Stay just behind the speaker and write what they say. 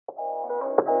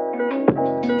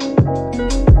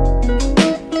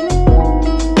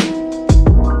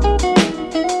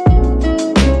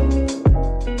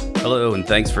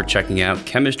thanks for checking out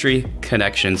Chemistry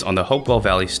Connections on the Hopewell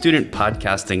Valley Student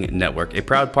Podcasting Network, a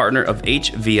proud partner of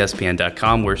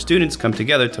hvspn.com, where students come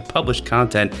together to publish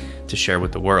content to share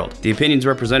with the world. The opinions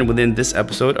represented within this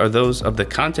episode are those of the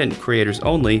content creators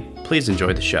only. Please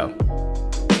enjoy the show.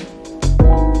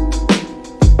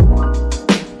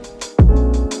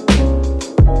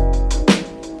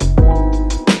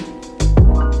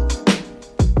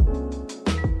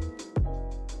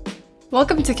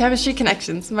 Welcome to Chemistry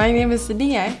Connections. My name is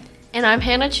Sydney Ye. And I'm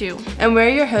Hannah Chu. And we're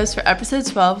your hosts for episode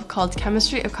 12 called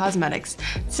Chemistry of Cosmetics.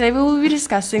 Today we will be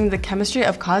discussing the chemistry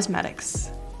of cosmetics.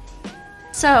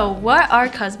 So, what are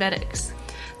cosmetics?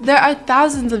 There are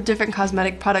thousands of different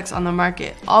cosmetic products on the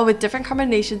market, all with different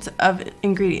combinations of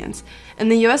ingredients. In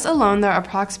the US alone, there are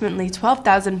approximately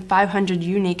 12,500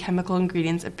 unique chemical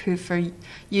ingredients approved for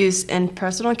use in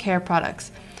personal care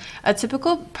products. A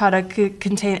typical product could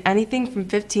contain anything from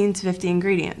 15 to 50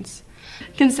 ingredients.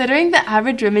 Considering the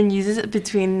average woman uses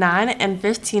between 9 and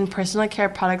 15 personal care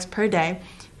products per day,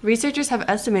 researchers have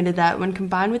estimated that when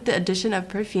combined with the addition of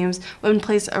perfumes, women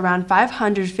place around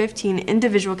 515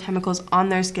 individual chemicals on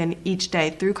their skin each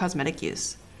day through cosmetic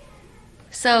use.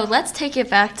 So let's take it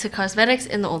back to cosmetics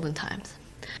in the olden times.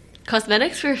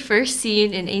 Cosmetics were first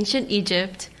seen in ancient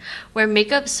Egypt, where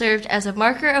makeup served as a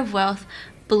marker of wealth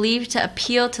believed to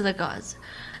appeal to the gods.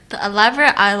 The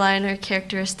elaborate eyeliner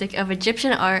characteristic of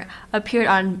Egyptian art appeared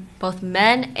on both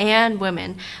men and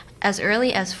women as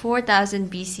early as 4000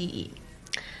 BCE.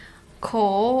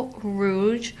 Kohl,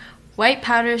 rouge, white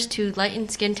powders to lighten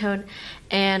skin tone,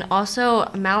 and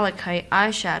also malachite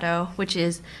eyeshadow, which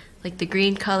is like the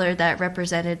green color that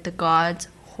represented the gods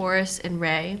Horus and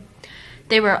Re.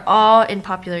 They were all in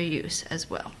popular use as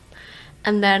well.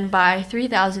 And then by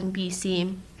 3000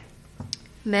 BC,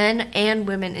 men and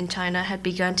women in China had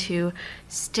begun to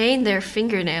stain their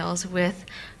fingernails with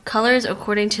colors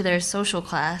according to their social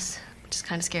class, which is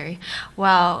kind of scary,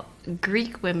 while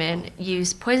Greek women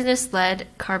used poisonous lead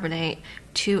carbonate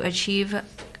to achieve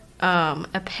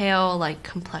a pale-like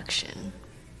complexion.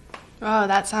 Oh,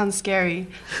 that sounds scary.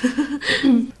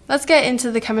 Let's get into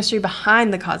the chemistry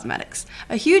behind the cosmetics.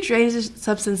 A huge range of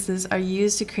substances are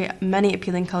used to create many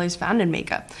appealing colors found in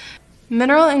makeup.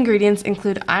 Mineral ingredients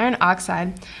include iron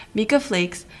oxide, mica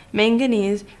flakes,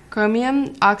 manganese,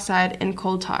 chromium oxide, and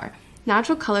coal tar.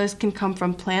 Natural colors can come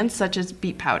from plants such as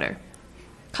beet powder.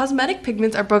 Cosmetic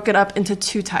pigments are broken up into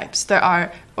two types. There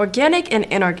are organic and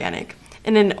inorganic.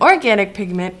 And an organic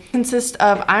pigment consists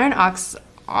of iron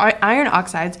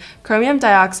oxides, chromium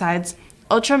dioxides,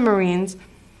 ultramarines,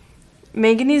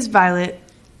 manganese violet,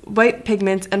 white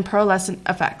pigments, and pearlescent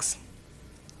effects.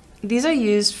 These are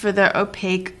used for their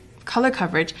opaque color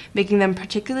coverage, making them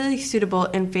particularly suitable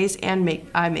in face and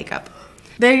eye makeup.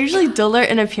 They're usually duller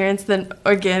in appearance than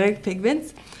organic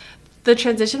pigments. The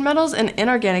transition metals and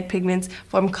inorganic pigments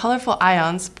form colorful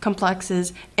ions,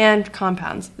 complexes, and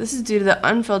compounds. This is due to the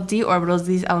unfilled d orbitals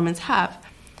these elements have.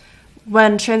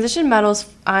 When transition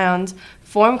metals ions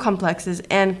form complexes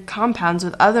and compounds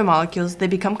with other molecules, they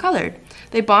become colored.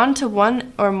 They bond to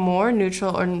one or more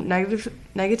neutral or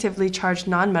negatively charged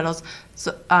nonmetals,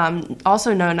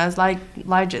 also known as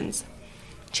ligands,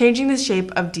 changing the shape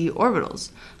of d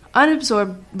orbitals.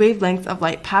 Unabsorbed wavelengths of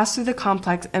light pass through the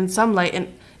complex, and some light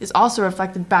is also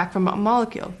reflected back from a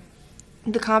molecule.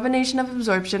 The combination of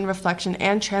absorption, reflection,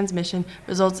 and transmission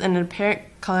results in apparent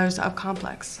colors of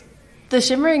complex. The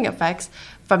shimmering effects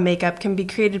from makeup can be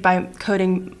created by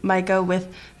coating mica with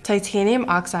titanium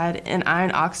oxide and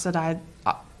iron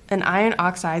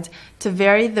oxides to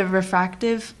vary the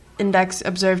refractive index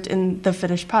observed in the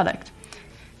finished product.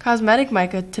 Cosmetic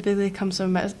mica typically comes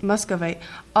from muscovite,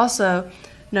 also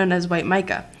known as white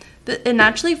mica. It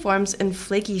naturally forms in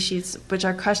flaky sheets, which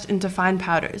are crushed into fine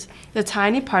powders. The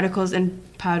tiny particles in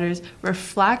powders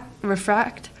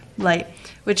refract light,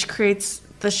 which creates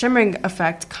the shimmering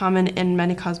effect common in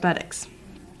many cosmetics.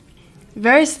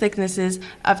 Various thicknesses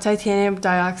of titanium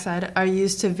dioxide are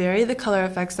used to vary the color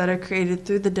effects that are created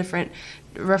through the different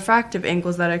refractive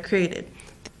angles that are created.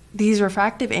 These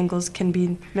refractive angles can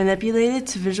be manipulated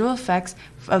to visual effects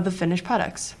of the finished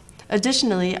products.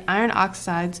 Additionally, iron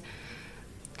oxides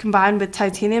combined with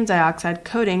titanium dioxide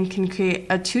coating can create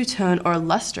a two-tone or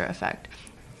luster effect.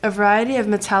 A variety of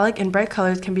metallic and bright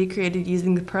colors can be created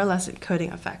using the pearlescent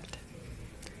coating effect.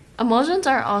 Emulsions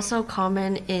are also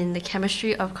common in the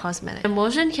chemistry of cosmetics.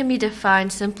 Emulsion can be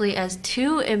defined simply as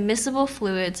two immiscible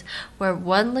fluids where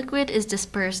one liquid is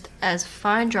dispersed as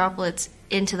fine droplets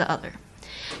into the other.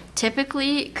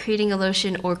 Typically, creating a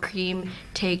lotion or cream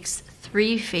takes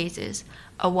 3 phases: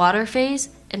 a water phase,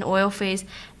 an oil phase,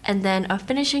 and then a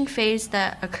finishing phase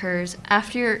that occurs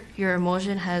after your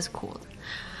emulsion has cooled.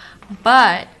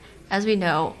 But, as we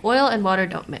know, oil and water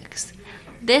don't mix.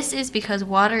 This is because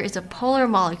water is a polar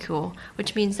molecule,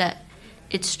 which means that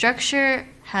its structure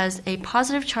has a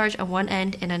positive charge on one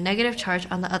end and a negative charge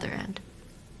on the other end.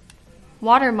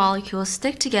 Water molecules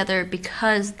stick together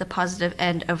because the positive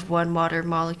end of one water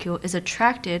molecule is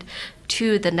attracted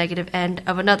to the negative end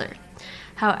of another.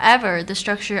 However, the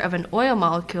structure of an oil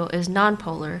molecule is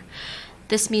nonpolar.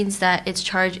 This means that its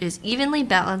charge is evenly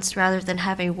balanced rather than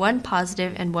having one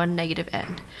positive and one negative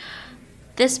end.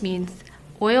 This means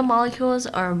oil molecules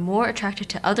are more attracted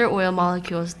to other oil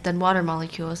molecules than water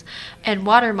molecules, and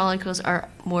water molecules are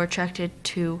more attracted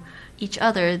to each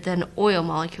other than oil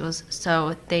molecules,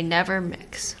 so they never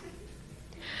mix.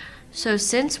 So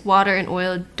since water and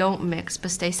oil don't mix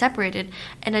but stay separated,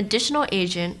 an additional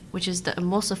agent, which is the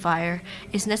emulsifier,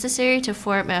 is necessary to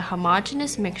form a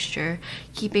homogeneous mixture,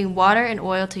 keeping water and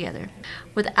oil together.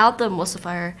 Without the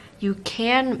emulsifier, you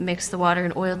can mix the water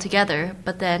and oil together,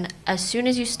 but then as soon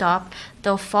as you stop,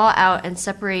 they'll fall out and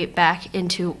separate back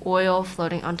into oil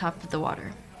floating on top of the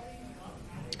water.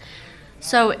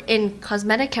 So in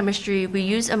cosmetic chemistry, we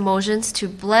use emulsions to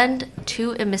blend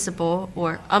two immiscible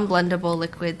or unblendable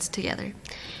liquids together.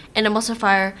 An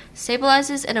emulsifier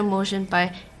stabilizes an emulsion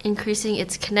by increasing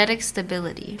its kinetic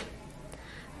stability.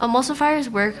 Emulsifiers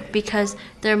work because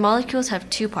their molecules have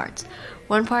two parts.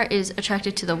 One part is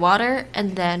attracted to the water,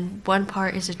 and then one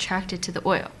part is attracted to the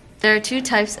oil. There are two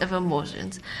types of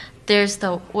emulsions. There's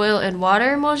the oil and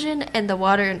water emulsion and the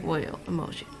water and oil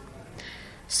emulsion.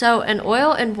 So an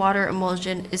oil and water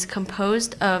emulsion is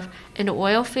composed of an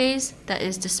oil phase that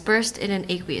is dispersed in an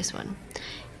aqueous one.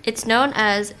 It's known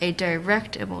as a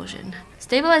direct emulsion.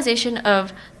 Stabilization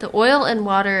of the oil and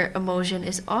water emulsion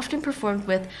is often performed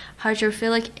with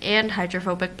hydrophilic and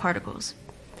hydrophobic particles.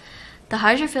 The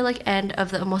hydrophilic end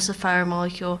of the emulsifier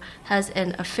molecule has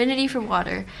an affinity for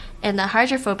water, and the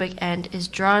hydrophobic end is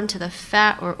drawn to the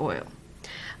fat or oil.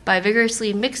 By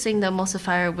vigorously mixing the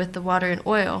emulsifier with the water and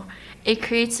oil, it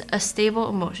creates a stable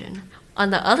emulsion. On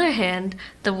the other hand,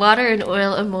 the water and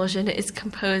oil emulsion is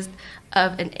composed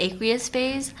of an aqueous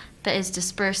phase that is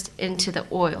dispersed into the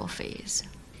oil phase.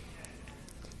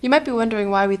 You might be wondering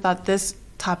why we thought this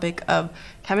topic of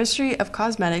chemistry of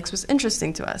cosmetics was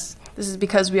interesting to us. This is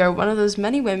because we are one of those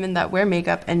many women that wear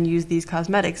makeup and use these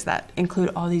cosmetics that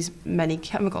include all these many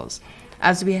chemicals,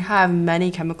 as we have many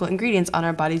chemical ingredients on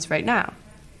our bodies right now.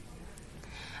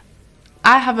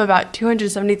 I have about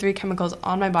 273 chemicals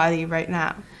on my body right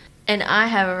now. And I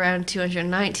have around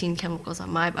 219 chemicals on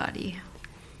my body.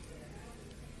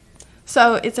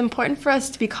 So it's important for us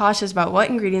to be cautious about what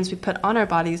ingredients we put on our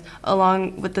bodies,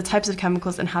 along with the types of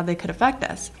chemicals and how they could affect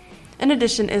us. In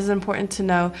addition, it is important to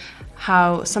know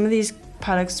how some of these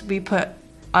products we put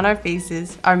on our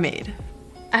faces are made.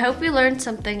 I hope you learned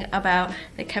something about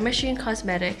the chemistry in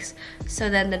cosmetics, so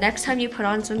then the next time you put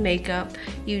on some makeup,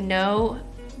 you know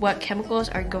what chemicals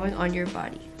are going on your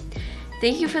body.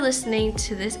 Thank you for listening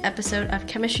to this episode of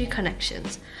Chemistry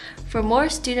Connections. For more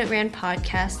student-ran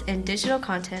podcasts and digital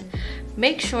content,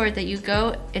 make sure that you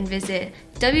go and visit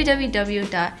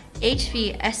www.hvspn.com.